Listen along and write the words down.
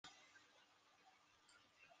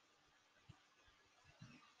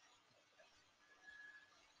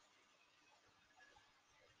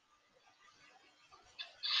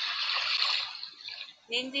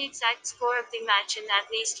Name the exact score of the match and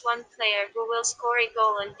at least one player who will score a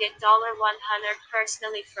goal and get $100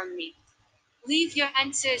 personally from me. Leave your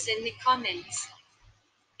answers in the comments.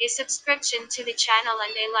 A subscription to the channel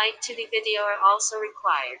and a like to the video are also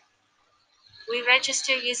required. We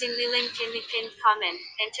register using the link in the pinned comment,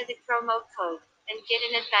 enter the promo code, and get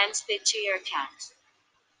an advance bid to your account.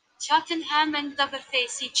 Tottenham and Tottenham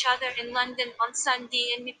face each other in London on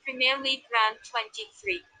Sunday in the Premier League Round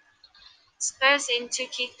 23. Spurs aim to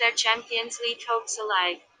keep their Champions League hopes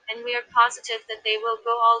alive, and we are positive that they will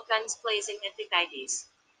go all guns blazing at the Guides.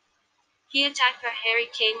 Key attacker Harry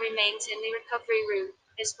Kane remains in the recovery room,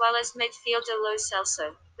 as well as midfielder Lo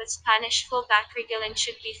Celso, but Spanish fullback Reguilon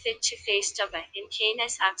should be fit to face Dubba in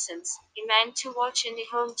Kane's absence. A man to watch in the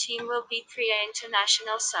home team will be Priya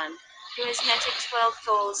international Son, who has netted 12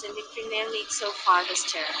 goals in the Premier League so far this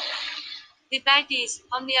term. The Baggies,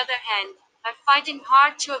 on the other hand, are fighting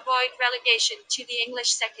hard to avoid relegation to the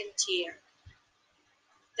English second tier.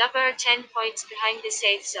 Dubba are 10 points behind the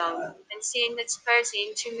safe zone, and seeing that Spurs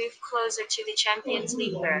aim to move closer to the Champions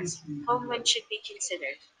League berth, home win should be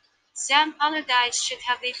considered. Sam Allardyce should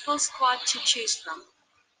have a full squad to choose from.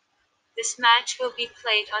 This match will be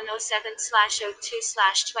played on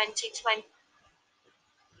 07/02/2020.